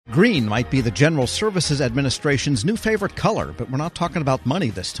Green might be the General Services Administration's new favorite color, but we're not talking about money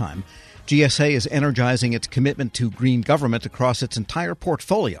this time. GSA is energizing its commitment to green government across its entire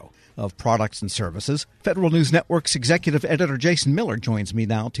portfolio of products and services. Federal News Network's executive editor Jason Miller joins me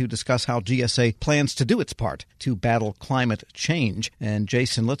now to discuss how GSA plans to do its part to battle climate change. And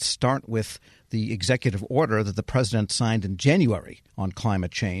Jason, let's start with the executive order that the president signed in January on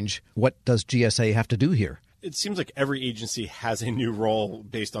climate change. What does GSA have to do here? It seems like every agency has a new role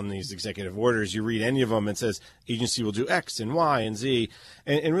based on these executive orders. You read any of them, it says agency will do X and Y and Z.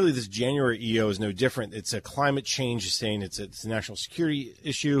 And really this January EO is no different. It's a climate change saying it's a national security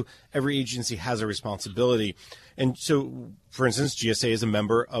issue. Every agency has a responsibility. And so, for instance, GSA is a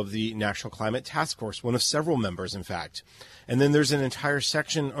member of the National Climate Task Force, one of several members, in fact. And then there's an entire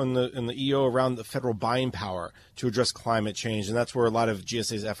section in the EO around the federal buying power to address climate change. And that's where a lot of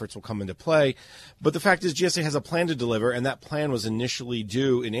GSA's efforts will come into play. But the fact is GSA has a plan to deliver, and that plan was initially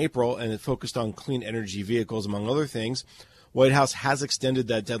due in April, and it focused on clean energy vehicles, among other things. White House has extended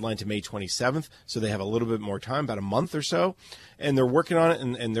that deadline to May 27th, so they have a little bit more time, about a month or so. And they're working on it,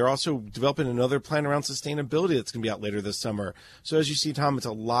 and they're also developing another plan around sustainability that's going to be out later this summer. So as you see, Tom, it's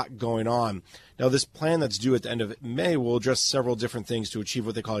a lot going on. Now, this plan that's due at the end of May will address several different things to achieve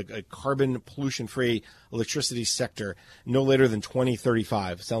what they call a carbon pollution-free electricity sector no later than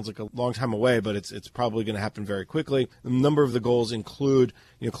 2035. Sounds like a long time away, but it's probably going to happen very quickly. A number of the goals include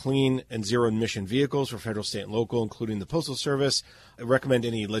clean and zero-emission vehicles for federal, state, and local, including the Postal Service. I recommend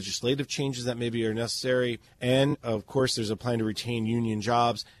any legislative changes that maybe are necessary. And, of course, there's a plan to retain union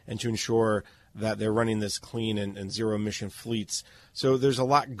jobs and to ensure that they're running this clean and zero-emission fleets. So there's a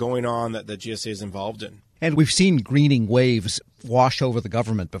lot going on that GSA is involved in. And we've seen greening waves wash over the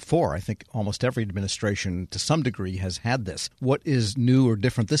government before. I think almost every administration, to some degree, has had this. What is new or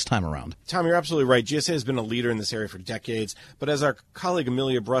different this time around? Tom, you're absolutely right. GSA has been a leader in this area for decades. But as our colleague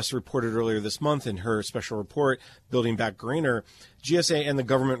Amelia Bruss reported earlier this month in her special report, Building Back Greener, GSA and the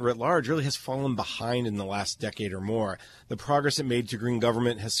government writ large really has fallen behind in the last decade or more. The progress it made to green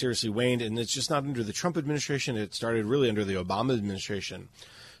government has seriously waned, and it's just not under the Trump administration. It started really under the Obama administration.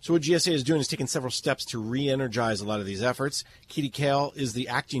 So what GSA is doing is taking several steps to re-energize a lot of these efforts. Katie Kale is the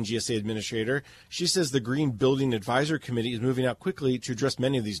acting GSA administrator. She says the Green Building Advisory Committee is moving out quickly to address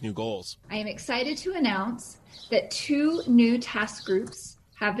many of these new goals. I am excited to announce that 2 new task groups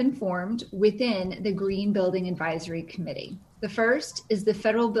have been formed within the Green Building Advisory Committee. The first is the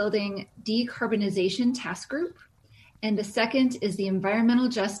Federal Building Decarbonization Task Group, and the second is the Environmental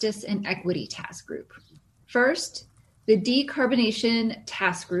Justice and Equity Task Group. First, the Decarbonization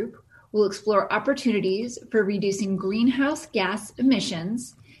Task Group will explore opportunities for reducing greenhouse gas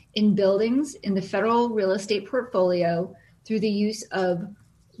emissions in buildings in the federal real estate portfolio through the use of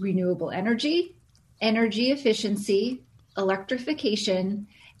renewable energy, energy efficiency, electrification,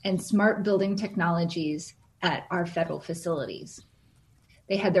 and smart building technologies at our federal facilities.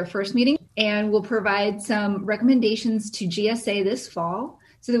 They had their first meeting and will provide some recommendations to GSA this fall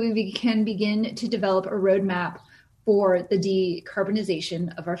so that we can begin to develop a roadmap for the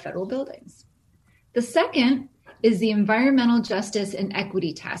decarbonization of our federal buildings. The second is the Environmental Justice and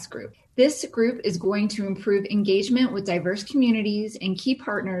Equity Task Group. This group is going to improve engagement with diverse communities and key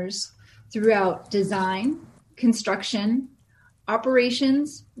partners throughout design, construction,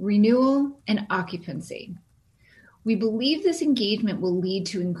 operations, renewal, and occupancy. We believe this engagement will lead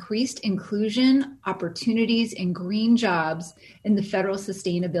to increased inclusion, opportunities, and green jobs in the federal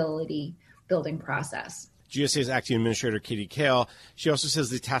sustainability building process. GSA's acting administrator, Katie Kale, she also says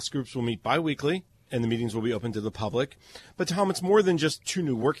the task groups will meet biweekly and the meetings will be open to the public. But Tom, it's more than just 2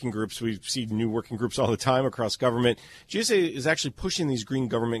 new working groups. We see new working groups all the time across government. GSA is actually pushing these green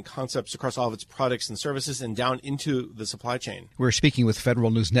government concepts across all of its products and services and down into the supply chain. We're speaking with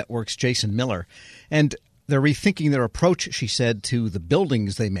Federal News Network's Jason Miller. And they're rethinking their approach, she said, to the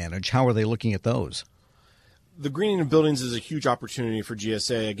buildings they manage. How are they looking at those? The greening of buildings is a huge opportunity for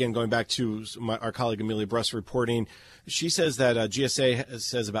GSA. Again, going back to our colleague Amelia Bruss reporting, she says that GSA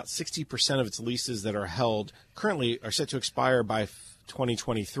says about 60% of its leases that are held currently are set to expire by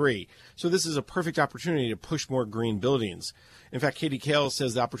 2023. So this is a perfect opportunity to push more green buildings. In fact, Katie Kale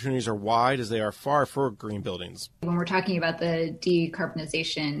says the opportunities are wide as they are far for green buildings. When we're talking about the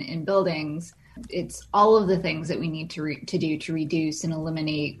decarbonization in buildings, it's all of the things that we need to do to reduce and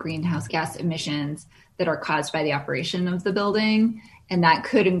eliminate greenhouse gas emissions that are caused by the operation of the building. And that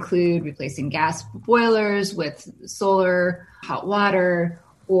could include replacing gas boilers with solar, hot water,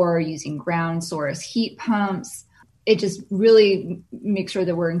 or using ground source heat pumps. It just really makes sure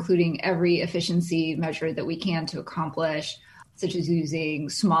that we're including every efficiency measure that we can to accomplish, such as using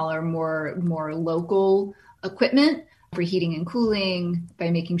smaller, more local equipment for heating and cooling,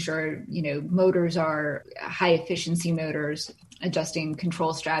 by making sure, motors are high efficiency motors, adjusting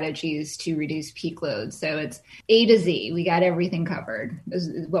control strategies to reduce peak loads. So it's A to Z. We got everything covered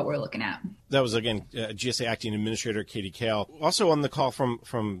is what we're looking at. That was, again, GSA Acting Administrator Katie Kale. Also on the call from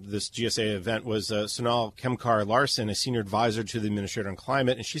this GSA event was Sonal Kemkar Larson, a senior advisor to the Administrator on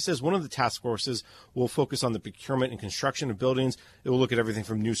Climate. And she says one of the task forces will focus on the procurement and construction of buildings. It will look at everything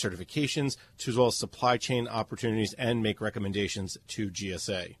from new certifications to as well as supply chain opportunities and make recommendations to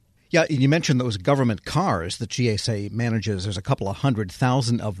GSA. Yeah, you mentioned those government cars that GSA manages. There's a couple of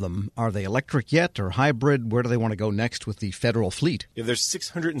 100,000 of them. Are they electric yet or hybrid? Where do they want to go next with the federal fleet? Yeah, there's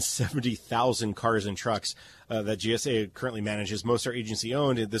 670,000 cars and trucks that GSA currently manages. Most are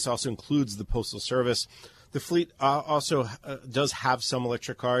agency-owned. This also includes the Postal Service. The fleet also does have some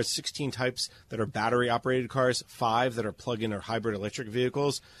electric cars, 16 types that are battery-operated cars, 5 that are plug-in or hybrid electric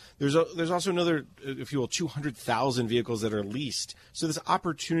vehicles. There's also another, if you will, 200,000 vehicles that are leased. So this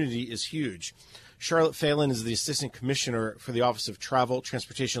opportunity is huge. Charlotte Phelan is the Assistant Commissioner for the Office of Travel,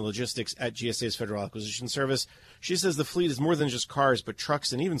 Transportation, and Logistics at GSA's Federal Acquisition Service. She says the fleet is more than just cars, but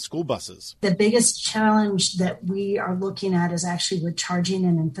trucks and even school buses. The biggest challenge that we are looking at is actually with charging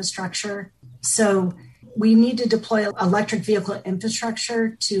and infrastructure. So we need to deploy electric vehicle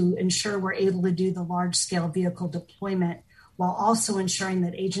infrastructure to ensure we're able to do the large-scale vehicle deployment while also ensuring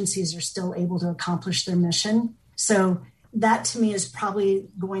that agencies are still able to accomplish their mission. So that, to me, is probably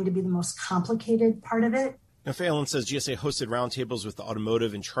going to be the most complicated part of it. Now, Phelan says GSA hosted roundtables with the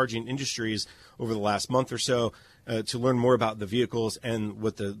automotive and charging industries over the last month or so to learn more about the vehicles and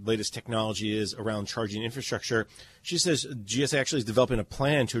what the latest technology is around charging infrastructure. She says GSA actually is developing a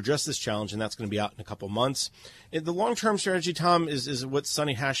plan to address this challenge, and that's going to be out in a couple months. The long-term strategy, Tom, is what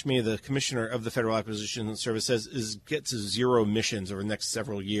Sunny Hashmi, the commissioner of the Federal Acquisition Service, says is get to zero emissions over the next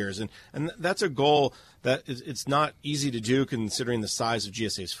several years. And that's a goal that it's not easy to do considering the size of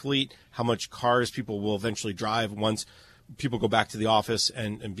GSA's fleet, how much cars people will eventually drive once people go back to the office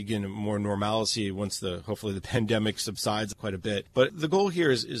and begin more normalcy once hopefully the pandemic subsides quite a bit. But the goal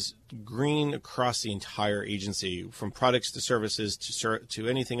here is green across the entire agency, from products to services to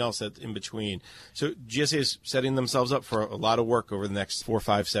anything else that's in between. So GSA is setting themselves up for a lot of work over the next 4,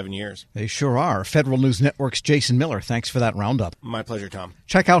 5, 7 years. They sure are. Federal News Network's Jason Miller, thanks for that roundup. My pleasure, Tom.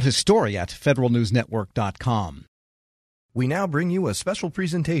 Check out his story at federalnewsnetwork.com. We now bring you a special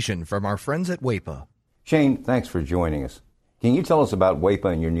presentation from our friends at WEPA. Shane, thanks for joining us. Can you tell us about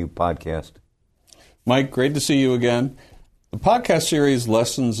WEPA and your new podcast? Mike, great to see you again. The podcast series,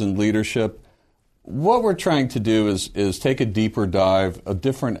 Lessons in Leadership, what we're trying to do is take a deeper dive, a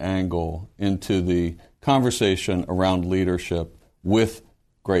different angle into the conversation around leadership with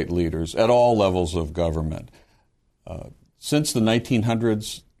great leaders at all levels of government. Since the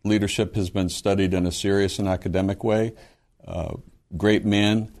 1900s, leadership has been studied in a serious and academic way. Great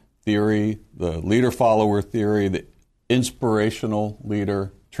man theory, the leader-follower theory, the inspirational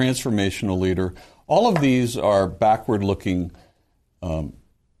leader, transformational leader, all of these are backward-looking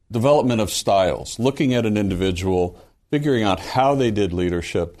development of styles, looking at an individual, figuring out how they did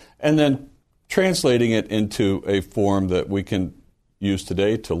leadership, and then translating it into a form that we can use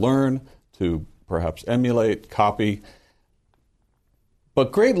today to learn, to perhaps emulate, copy.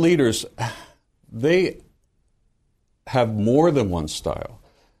 But great leaders, they have more than one style.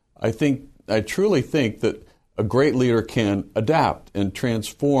 I truly think that a great leader can adapt and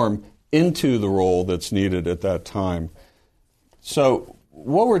transform into the role that's needed at that time. So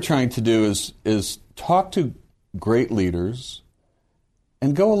what we're trying to do is talk to great leaders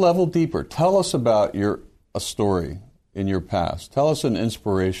and go a level deeper. Tell us about a story in your past. Tell us an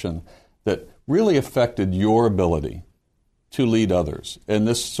inspiration that really affected your ability to lead others. And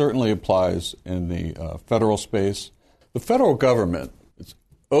this certainly applies in the federal space. The federal government, it's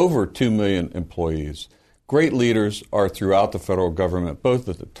over 2 million employees. Great leaders are throughout the federal government, both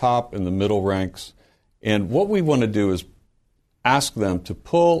at the top and the middle ranks. And what we want to do is ask them to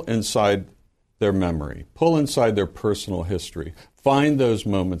pull inside their memory, pull inside their personal history, find those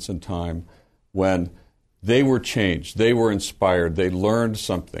moments in time when they were changed, they were inspired, they learned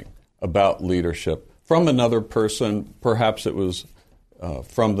something about leadership from another person, perhaps it was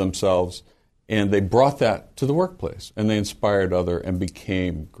from themselves, and they brought that to the workplace, and they inspired others and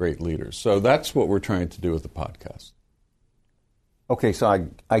became great leaders. So that's what we're trying to do with the podcast. Okay, so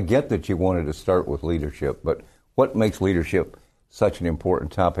I get that you wanted to start with leadership, but what makes leadership such an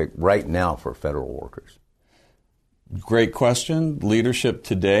important topic right now for federal workers? Great question. Leadership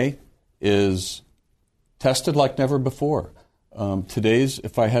today is tested like never before.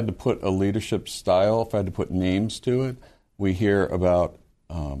 If I had to put a leadership style, if I had to put names to it, we hear about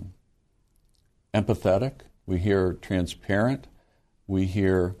empathetic, we hear transparent, we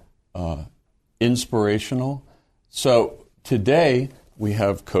hear inspirational. So today we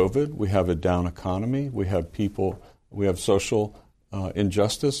have COVID, we have a down economy, we have social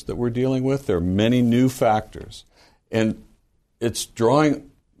injustice that we're dealing with. There are many new factors. And it's drawing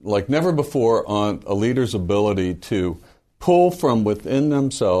like never before on a leader's ability to pull from within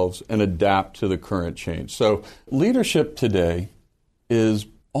themselves and adapt to the current change. So leadership today is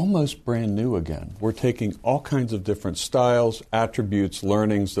almost brand new again. We're taking all kinds of different styles, attributes,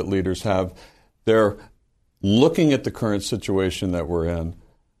 learnings that leaders have. They're looking at the current situation that we're in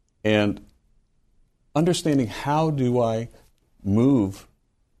and understanding, how do I move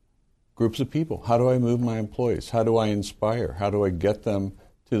groups of people? How do I move my employees? How do I inspire? How do I get them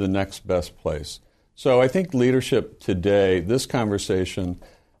to the next best place? So I think leadership today, this conversation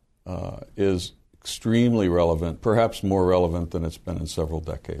is extremely relevant, perhaps more relevant than it's been in several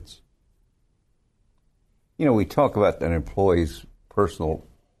decades. You know, we talk about an employee's personal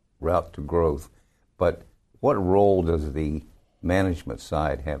route to growth, but what role does the management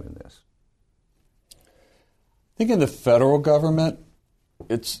side have in this? I think in the federal government,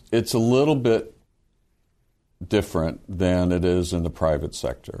 it's a little bit different than it is in the private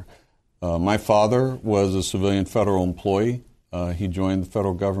sector. My father was a civilian federal employee. He joined the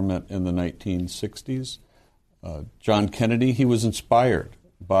federal government in the 1960s. John Kennedy, he was inspired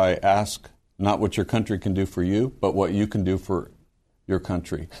by ask not what your country can do for you, but what you can do for your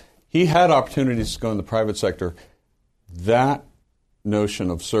country. He had opportunities to go in the private sector. That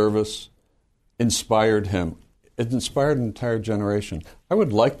notion of service inspired him. It inspired an entire generation. I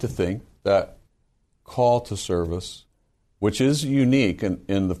would like to think that call to service, which is unique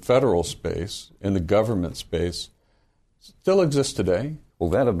in the federal space, in the government space, still exists today. Well,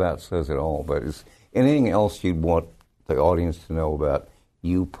 that about says it all. But is anything else you'd want the audience to know about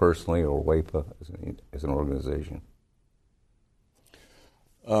you personally or WAEPA as an organization?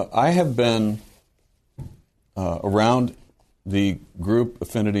 I have been around the group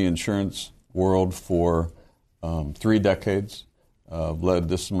affinity insurance world for 3 decades.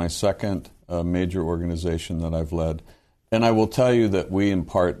 This is my second major organization that I've led. And I will tell you that we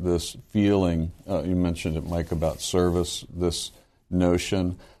impart this feeling, you mentioned it, Mike, about service, this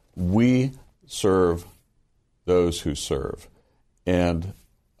notion. We serve those who serve. And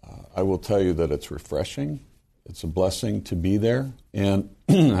I will tell you that it's refreshing. It's a blessing to be there. And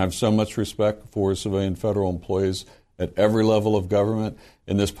I have so much respect for civilian federal employees at every level of government.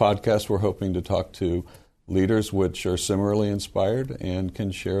 In this podcast, we're hoping to talk to leaders which are similarly inspired and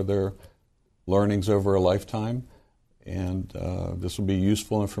can share their learnings over a lifetime. And this will be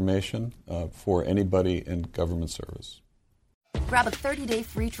useful information for anybody in government service. Grab a 30-day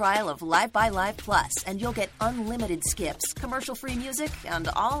free trial of Live by Live Plus, and you'll get unlimited skips, commercial-free music, and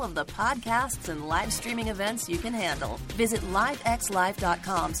all of the podcasts and live streaming events you can handle. Visit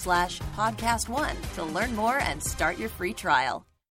livexlive.com/podcast1 to learn more and start your free trial.